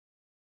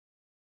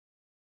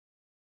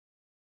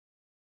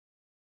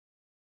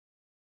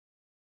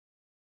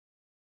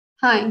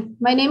Hi,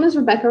 my name is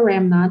Rebecca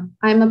Ramnauth.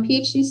 I'm a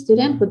PhD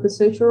student with the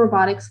Social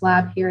Robotics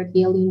Lab here at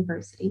Yale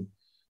University.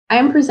 I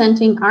am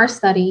presenting our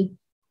study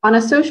on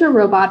a social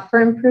robot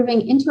for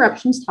improving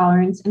interruptions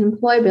tolerance and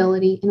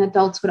employability in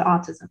adults with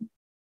autism.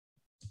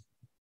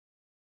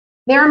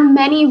 There are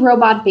many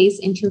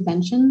robot-based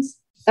interventions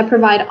that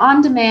provide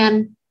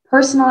on-demand,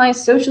 personalized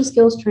social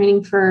skills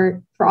training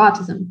for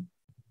autism.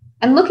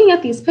 And looking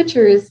at these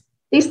pictures,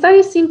 these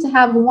studies seem to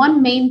have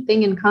one main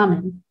thing in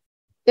common.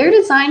 They're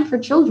designed for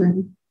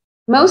children.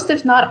 Most,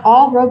 if not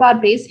all,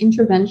 robot-based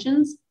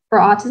interventions for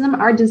autism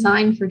are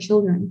designed for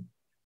children.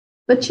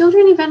 But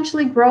children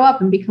eventually grow up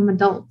and become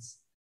adults.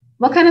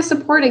 What kind of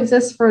support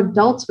exists for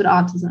adults with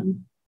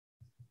autism?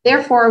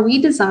 Therefore,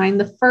 we designed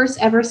the first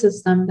ever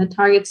system that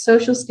targets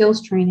social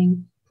skills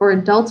training for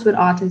adults with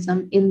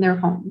autism in their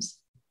homes.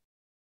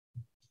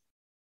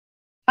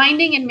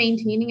 Finding and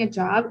maintaining a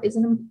job is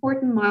an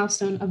important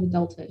milestone of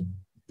adulthood.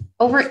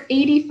 Over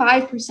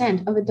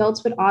 85% of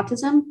adults with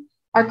autism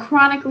are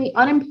chronically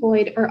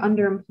unemployed or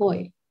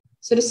underemployed.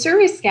 So the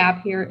service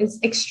gap here is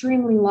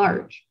extremely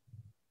large.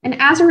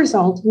 And as a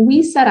result,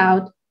 we set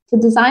out to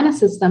design a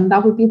system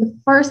that would be the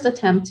first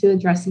attempt to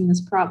addressing this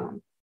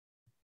problem.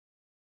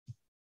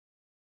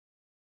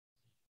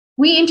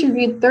 We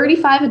interviewed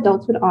 35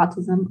 adults with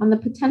autism on the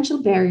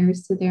potential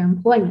barriers to their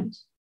employment.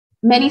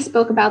 Many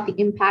spoke about the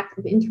impact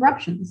of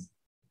interruptions.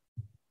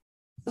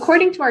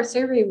 According to our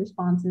survey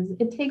responses,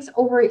 it takes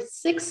over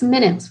 6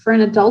 minutes for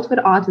an adult with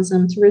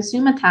autism to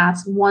resume a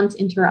task once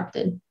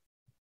interrupted.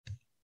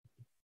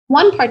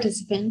 One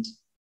participant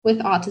with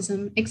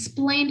autism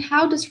explained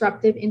how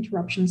disruptive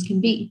interruptions can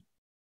be.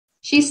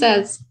 She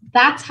says,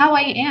 "That's how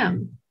I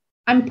am.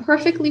 I'm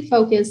perfectly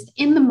focused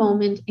in the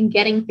moment and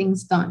getting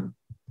things done.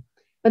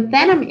 But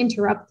then I'm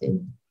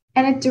interrupted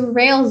and it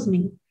derails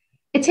me.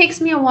 It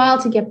takes me a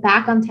while to get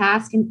back on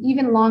task and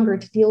even longer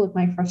to deal with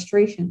my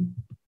frustration.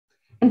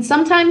 And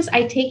sometimes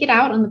I take it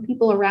out on the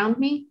people around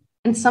me,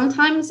 and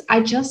sometimes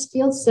I just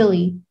feel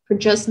silly for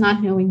just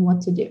not knowing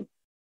what to do."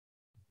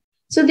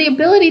 So the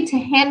ability to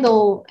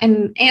handle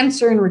and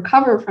answer and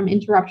recover from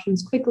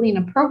interruptions quickly and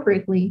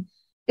appropriately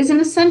is an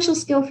essential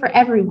skill for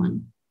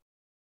everyone.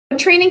 But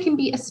training can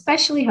be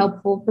especially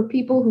helpful for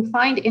people who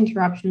find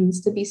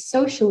interruptions to be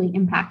socially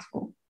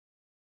impactful.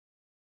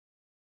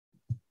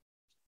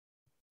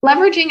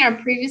 Leveraging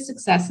our previous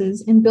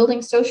successes in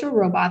building social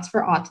robots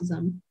for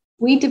autism,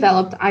 we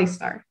developed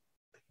Istar,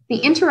 the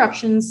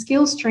Interruptions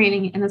Skills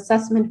Training and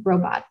Assessment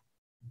Robot.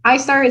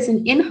 Istar is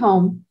an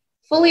in-home,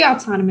 fully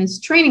autonomous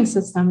training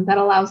system that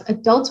allows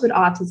adults with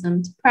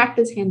autism to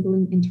practice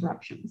handling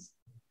interruptions.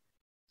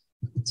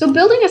 So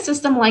building a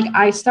system like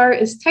Istar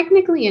is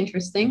technically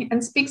interesting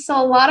and speaks to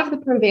a lot of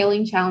the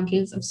prevailing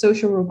challenges of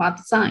social robot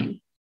design,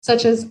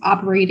 such as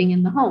operating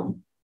in the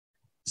home.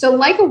 So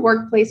like a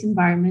workplace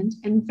environment,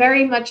 and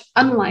very much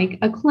unlike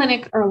a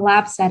clinic or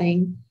lab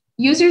setting,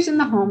 users in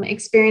the home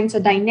experience a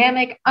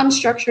dynamic,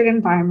 unstructured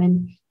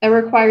environment that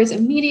requires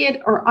immediate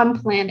or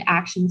unplanned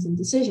actions and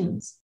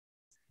decisions.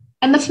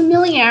 And the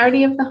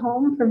familiarity of the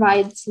home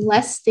provides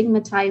less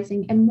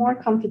stigmatizing and more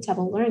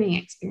comfortable learning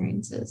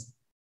experiences.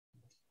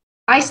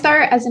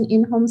 Istar as an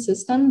in-home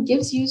system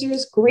gives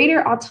users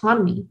greater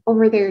autonomy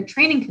over their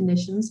training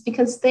conditions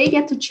because they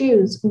get to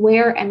choose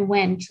where and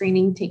when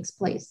training takes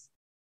place.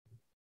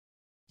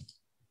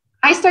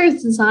 Istar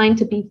is designed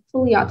to be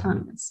fully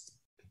autonomous.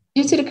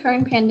 Due to the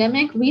current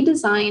pandemic, we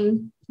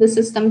designed the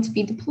system to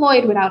be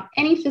deployed without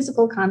any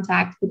physical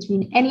contact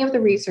between any of the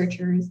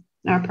researchers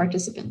and our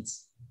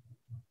participants.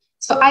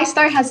 So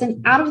Istar has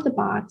an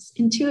out-of-the-box,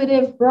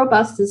 intuitive,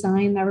 robust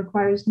design that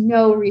requires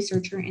no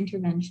researcher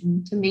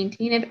intervention to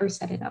maintain it or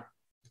set it up.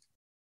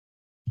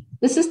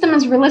 The system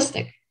is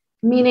realistic,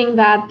 meaning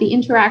that the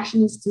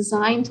interaction is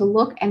designed to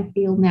look and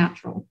feel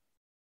natural.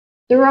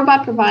 The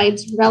robot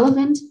provides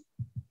relevant,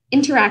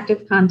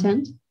 interactive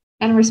content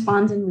and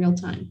responds in real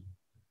time.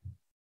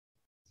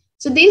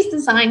 So these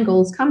design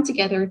goals come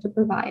together to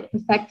provide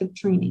effective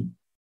training.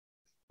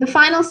 The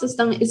final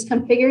system is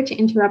configured to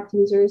interrupt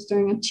users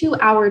during a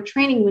 2-hour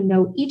training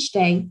window each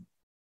day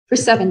for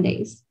 7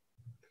 days.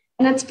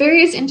 And its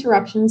various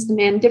interruptions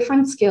demand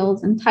different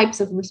skills and types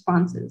of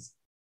responses.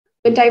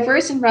 With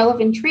diverse and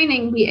relevant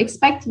training, we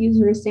expect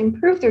users to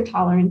improve their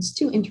tolerance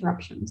to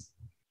interruptions.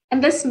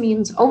 And this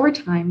means over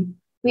time,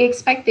 we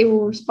expect they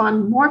will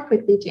respond more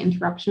quickly to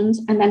interruptions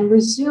and then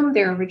resume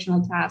their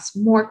original tasks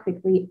more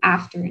quickly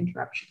after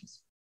interruptions.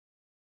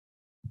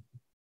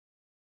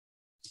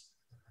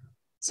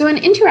 So an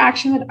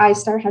interaction with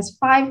Istar has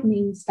 5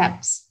 main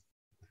steps.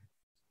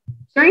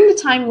 During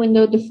the time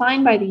window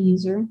defined by the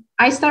user,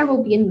 Istar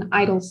will be in an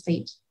idle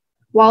state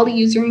while the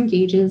user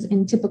engages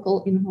in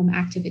typical in-home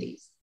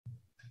activities.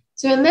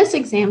 So in this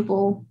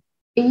example,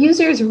 a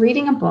user is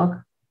reading a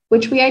book,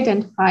 which we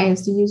identify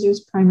as the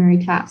user's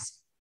primary task.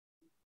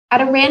 At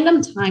a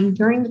random time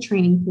during the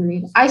training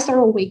period, Istar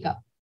will wake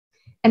up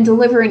and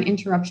deliver an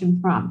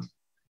interruption prompt.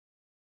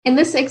 In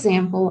this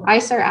example,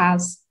 Istar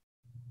asks,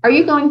 "Are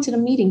you going to the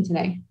meeting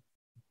today?"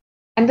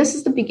 And this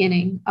is the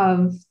beginning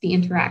of the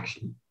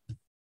interaction.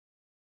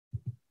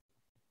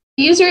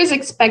 The user is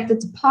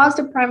expected to pause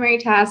the primary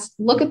task,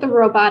 look at the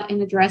robot,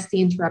 and address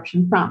the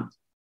interruption prompt.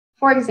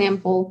 For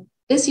example,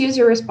 this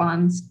user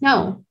responds,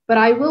 "No, but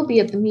I will be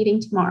at the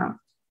meeting tomorrow."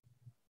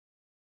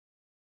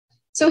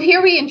 So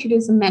here we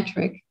introduce a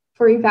metric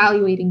for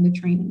evaluating the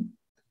training.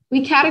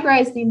 We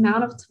categorize the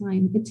amount of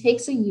time it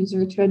takes a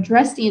user to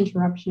address the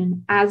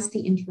interruption as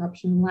the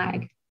interruption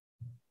lag.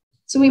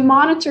 So we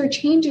monitor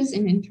changes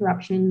in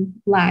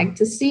interruption lag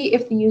to see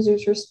if the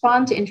users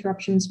respond to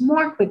interruptions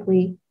more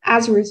quickly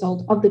as a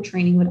result of the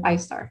training with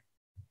Istar.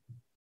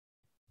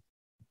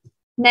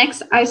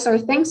 Next, Istar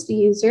thanks the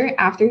user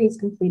after he's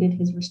completed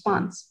his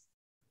response.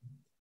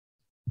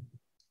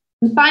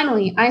 And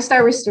finally,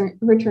 Istar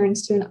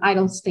returns to an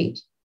idle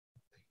state.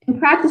 In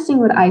practicing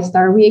with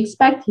Istar, we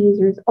expect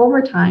users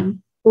over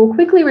time will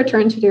quickly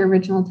return to their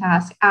original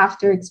task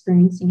after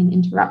experiencing an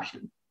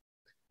interruption.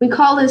 We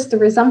call this the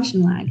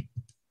resumption lag,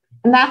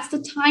 and that's the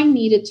time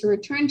needed to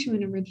return to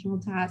an original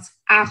task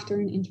after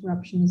an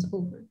interruption is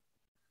over.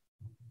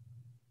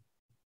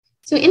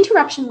 So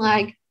interruption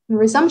lag and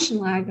resumption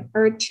lag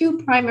are two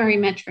primary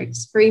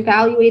metrics for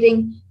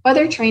evaluating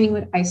whether training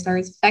with Istar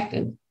is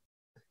effective.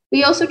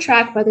 We also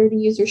track whether the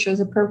user shows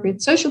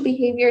appropriate social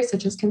behavior,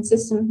 such as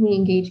consistently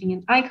engaging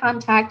in eye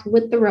contact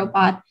with the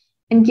robot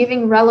and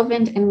giving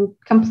relevant and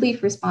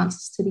complete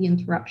responses to the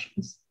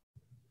interruptions.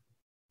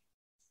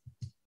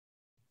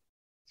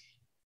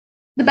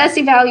 The best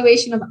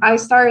evaluation of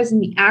Istar is in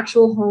the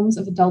actual homes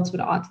of adults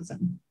with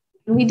autism,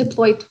 and we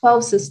deployed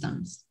 12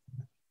 systems.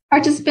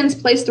 Participants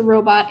placed the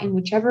robot in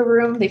whichever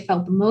room they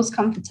felt the most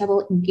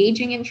comfortable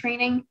engaging in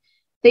training.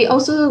 They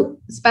also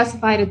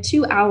specified a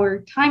 2-hour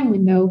time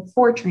window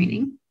for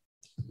training.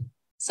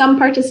 Some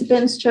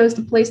participants chose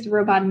to place the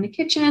robot in the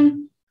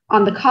kitchen,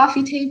 on the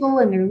coffee table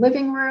in their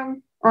living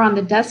room, or on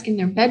the desk in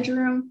their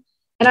bedroom.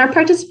 And our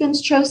participants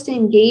chose to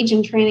engage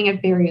in training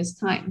at various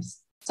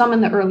times, some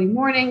in the early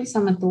morning,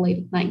 some at the late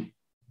at night.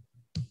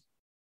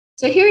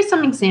 So here are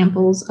some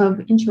examples of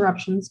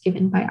interruptions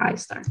given by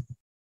Istar.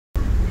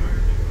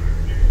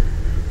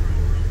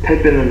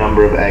 Type in the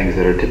number of eggs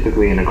that are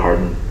typically in a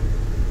carton.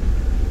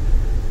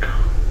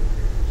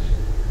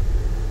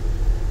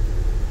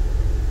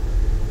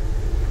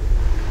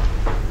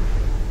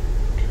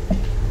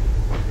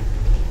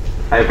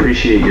 I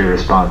appreciate your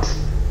response.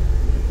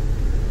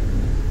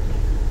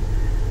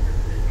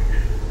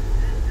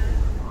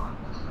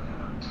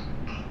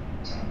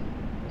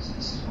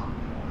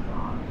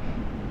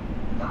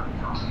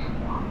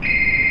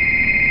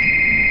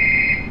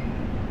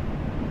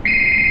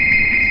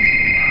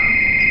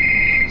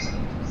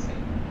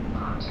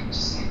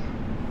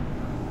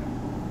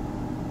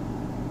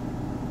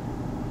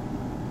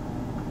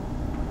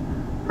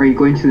 Are you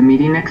going to the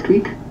meeting next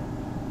week?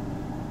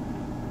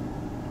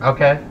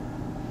 Okay.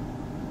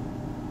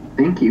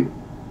 Thank you.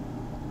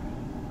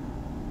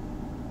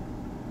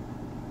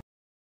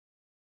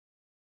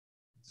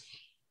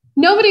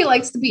 Nobody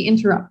likes to be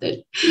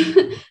interrupted.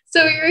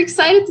 So you're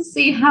excited to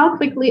see how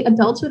quickly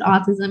adults with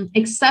autism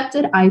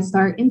accepted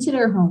Istar into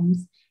their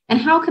homes and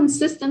how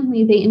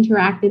consistently they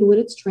interacted with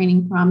its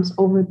training prompts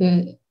over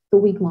the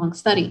week-long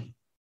study.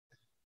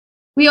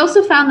 We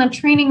also found that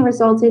training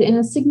resulted in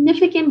a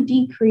significant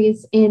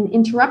decrease in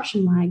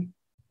interruption lag.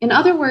 In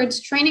other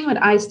words, training with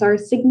Istar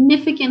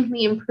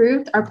significantly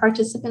improved our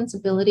participants'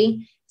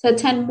 ability to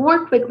attend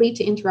more quickly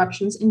to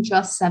interruptions in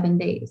just 7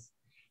 days.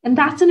 And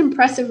that's an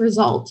impressive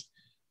result.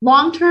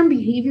 Long-term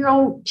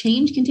behavioral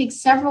change can take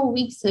several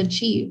weeks to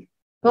achieve,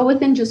 but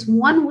within just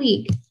 1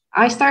 week,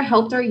 Istar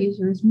helped our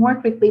users more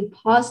quickly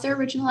pause their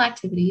original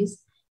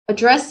activities,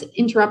 address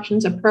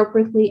interruptions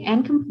appropriately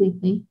and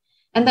completely,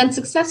 and then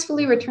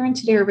successfully return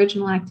to their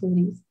original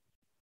activities.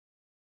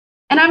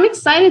 And I'm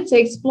excited to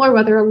explore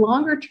whether a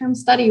longer-term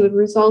study would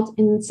result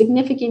in a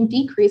significant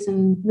decrease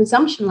in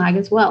resumption lag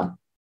as well.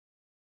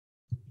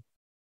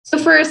 So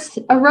first,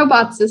 a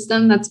robot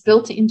system that's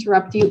built to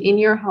interrupt you in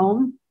your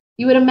home,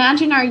 you would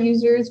imagine our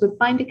users would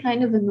find it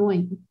kind of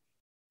annoying.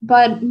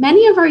 But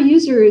many of our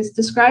users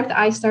described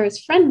Istar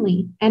as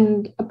friendly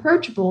and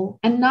approachable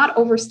and not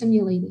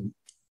overstimulating.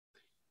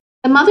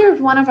 The mother of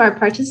one of our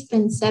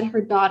participants said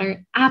her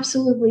daughter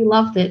absolutely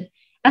loved it.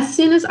 As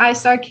soon as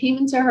Istar came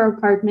into her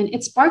apartment,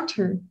 it sparked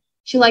her.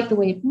 She liked the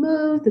way it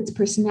moved, its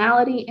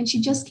personality, and she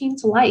just came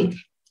to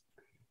life.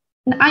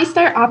 And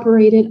Istar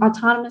operated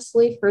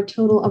autonomously for a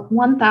total of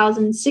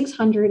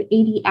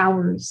 1,680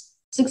 hours,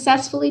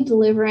 successfully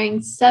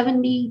delivering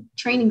 70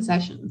 training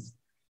sessions.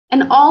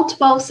 And all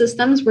 12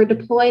 systems were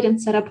deployed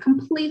and set up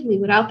completely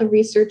without the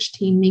research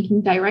team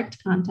making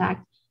direct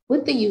contact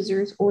with the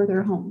users or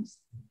their homes.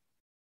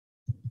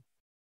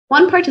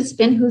 One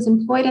participant who was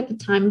employed at the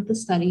time of the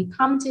study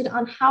commented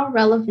on how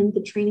relevant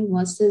the training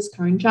was to his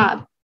current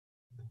job.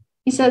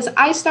 He says,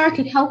 Istar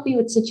could help me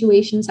with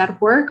situations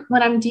at work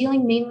when I'm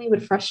dealing mainly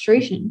with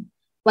frustration,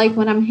 like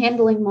when I'm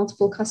handling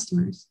multiple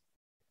customers.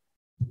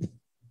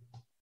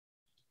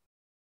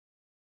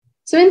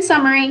 So in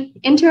summary,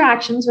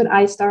 interactions with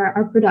Istar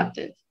are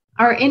productive.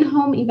 Our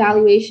in-home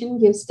evaluation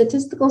gives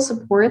statistical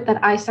support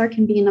that Istar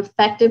can be an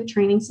effective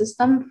training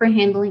system for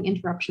handling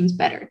interruptions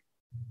better.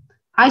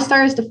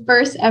 Istar is the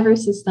first ever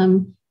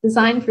system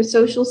designed for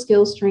social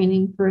skills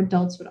training for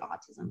adults with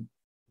autism.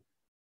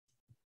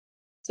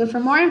 So for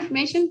more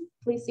information,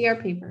 please see our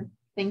paper.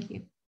 Thank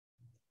you.